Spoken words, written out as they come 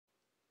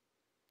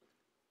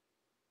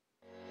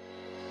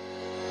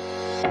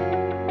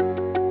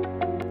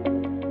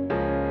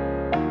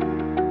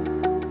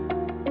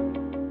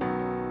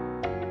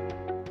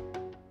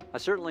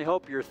certainly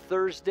hope your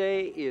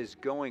Thursday is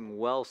going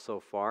well so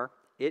far.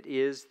 It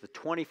is the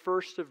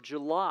 21st of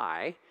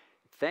July.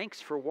 Thanks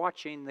for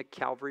watching the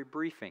Calvary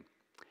Briefing.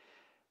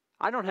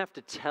 I don't have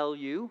to tell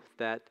you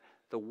that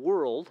the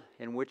world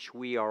in which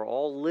we are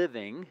all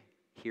living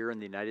here in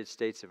the United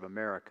States of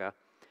America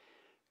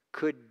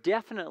could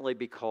definitely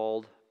be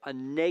called a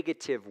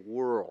negative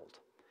world.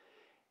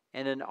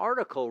 And an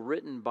article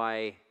written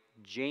by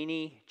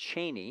Janie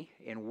Chaney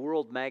in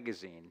World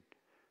Magazine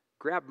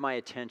grabbed my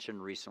attention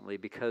recently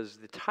because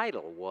the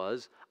title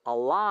was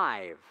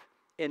Alive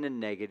in a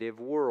Negative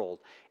World.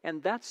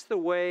 And that's the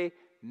way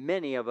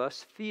many of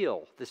us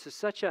feel. This is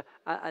such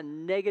a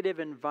negative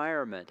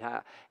environment.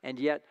 And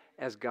yet,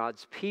 as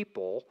God's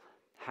people,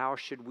 how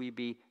should we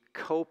be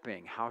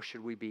coping? How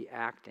should we be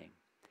acting?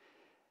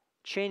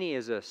 Chaney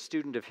is a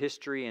student of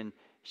history, and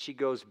she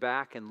goes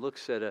back and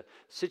looks at a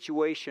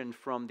situation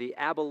from the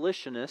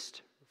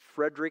abolitionist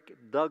Frederick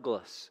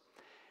Douglass.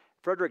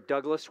 Frederick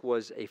Douglass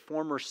was a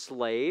former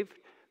slave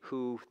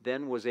who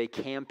then was a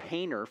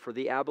campaigner for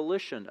the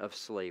abolition of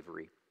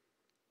slavery.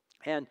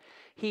 And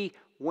he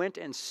went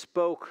and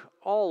spoke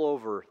all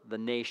over the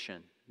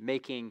nation,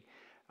 making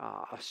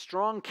a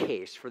strong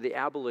case for the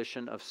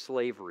abolition of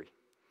slavery.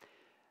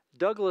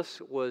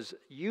 Douglass was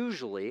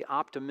usually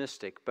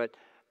optimistic, but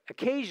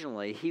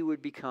occasionally he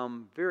would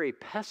become very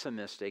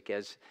pessimistic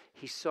as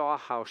he saw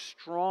how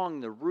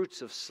strong the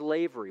roots of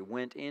slavery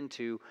went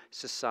into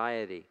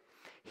society.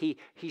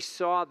 He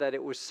saw that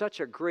it was such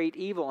a great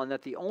evil and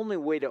that the only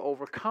way to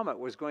overcome it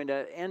was going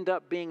to end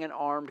up being an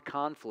armed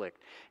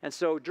conflict. And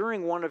so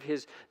during one of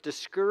his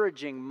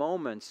discouraging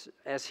moments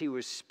as he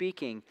was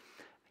speaking,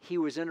 he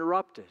was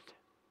interrupted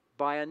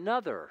by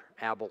another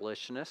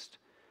abolitionist,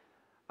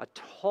 a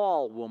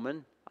tall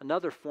woman,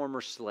 another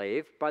former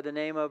slave by the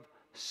name of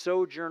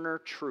Sojourner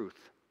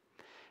Truth.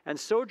 And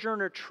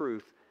Sojourner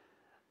Truth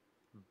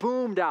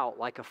boomed out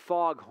like a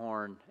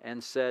foghorn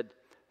and said,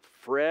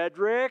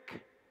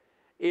 "Frederick,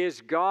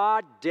 is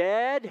God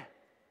dead?"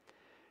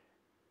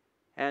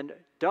 And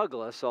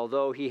Douglass,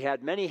 although he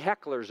had many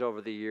hecklers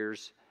over the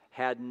years,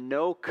 had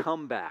no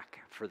comeback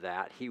for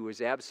that. He was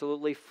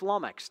absolutely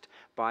flummoxed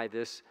by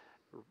this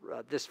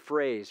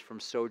phrase from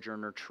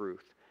Sojourner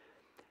Truth.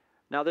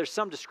 Now, there's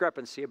some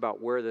discrepancy about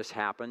where this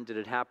happened. Did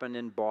it happen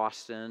in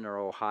Boston or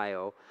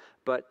Ohio?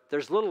 But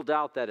there's little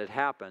doubt that it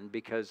happened,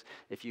 because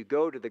if you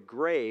go to the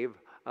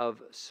grave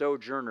of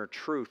Sojourner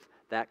Truth,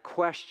 that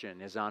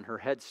question is on her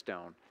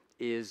headstone.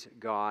 Is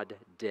God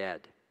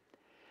dead?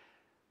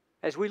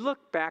 As we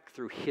look back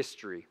through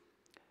history,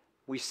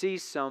 we see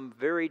some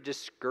very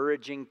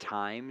discouraging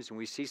times, and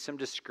we see some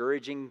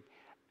discouraging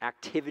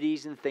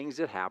activities and things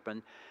that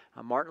happen.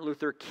 Martin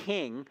Luther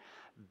King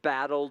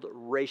battled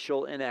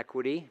racial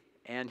inequity,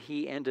 and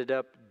he ended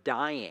up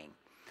dying.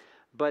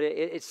 But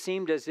it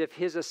seemed as if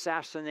his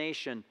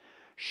assassination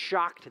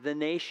shocked the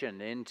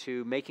nation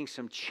into making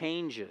some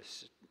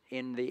changes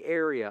in the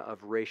area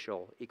of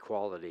racial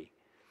equality.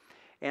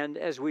 And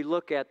as we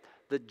look at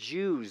the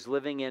Jews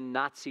living in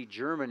Nazi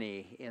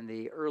Germany in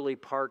the early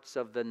parts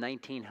of the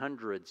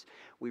 1900s,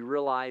 we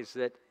realize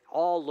that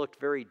all looked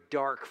very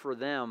dark for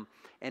them,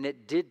 and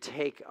it did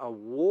take a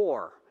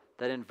war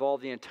that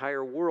involved the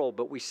entire world.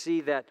 But we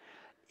see that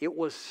it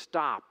was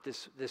stopped,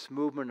 this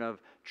movement of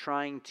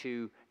trying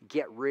to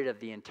get rid of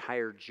the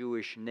entire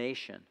Jewish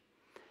nation.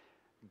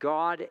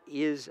 God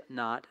is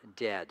not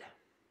dead.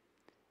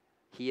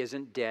 He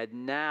isn't dead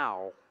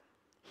now.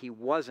 He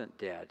wasn't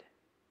dead.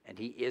 And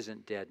he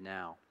isn't dead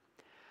now.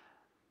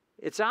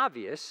 It's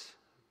obvious,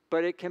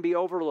 but it can be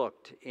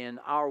overlooked in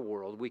our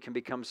world. We can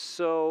become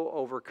so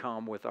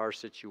overcome with our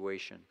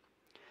situation.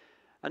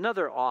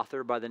 Another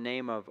author by the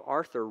name of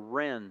Arthur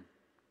Wren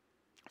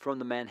from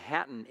the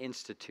Manhattan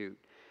Institute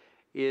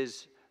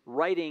is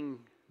writing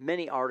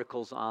many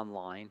articles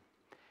online,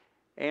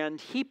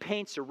 and he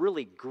paints a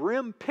really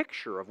grim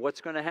picture of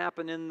what's going to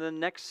happen in the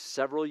next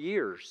several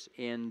years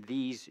in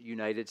these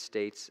United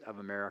States of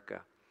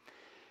America.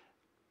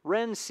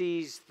 Wren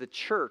sees the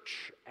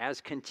church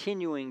as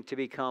continuing to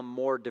become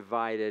more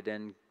divided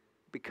and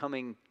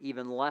becoming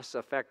even less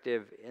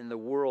effective in the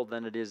world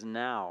than it is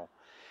now.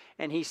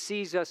 And he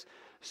sees us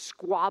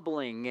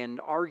squabbling and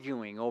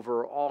arguing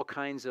over all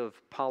kinds of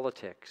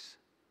politics.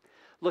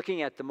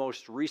 Looking at the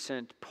most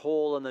recent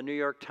poll in the New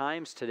York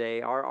Times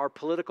today, our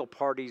political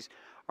parties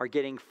are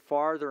getting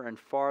farther and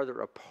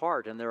farther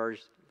apart, and there are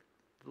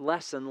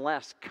less and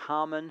less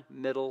common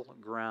middle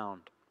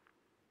ground.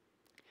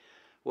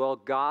 Well,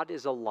 God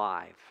is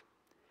alive.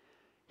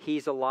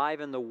 He's alive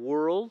in the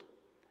world,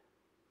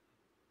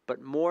 but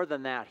more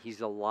than that,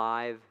 He's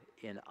alive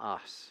in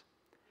us.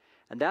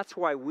 And that's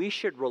why we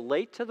should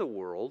relate to the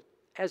world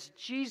as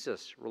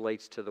Jesus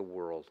relates to the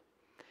world.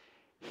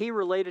 He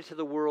related to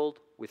the world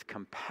with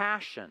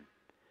compassion.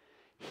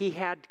 He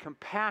had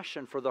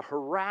compassion for the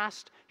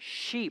harassed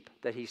sheep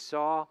that He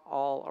saw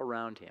all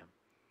around Him.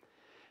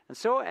 And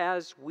so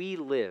as we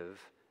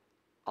live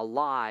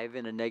alive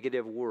in a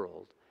negative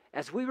world,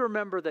 as we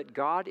remember that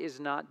God is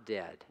not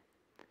dead,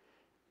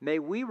 May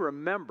we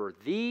remember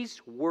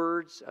these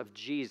words of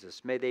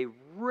Jesus. May they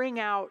ring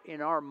out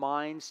in our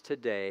minds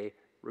today,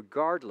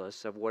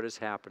 regardless of what is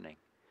happening.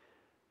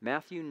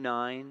 Matthew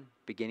 9,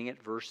 beginning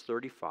at verse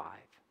 35.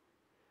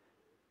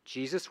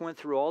 Jesus went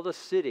through all the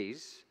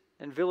cities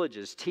and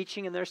villages,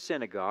 teaching in their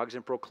synagogues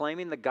and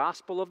proclaiming the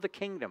gospel of the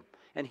kingdom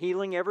and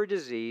healing every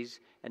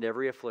disease and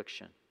every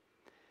affliction.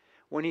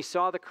 When he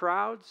saw the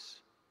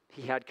crowds,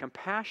 he had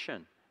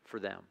compassion for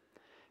them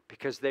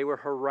because they were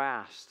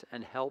harassed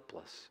and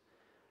helpless,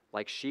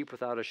 like sheep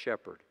without a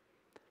shepherd.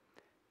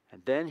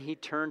 And then he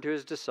turned to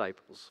his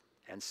disciples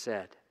and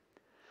said,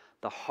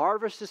 "The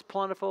harvest is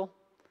plentiful,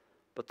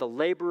 but the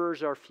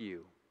laborers are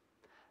few.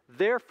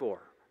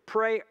 Therefore,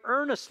 pray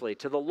earnestly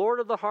to the Lord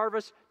of the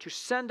harvest to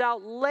send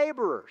out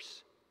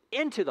laborers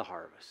into the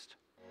harvest."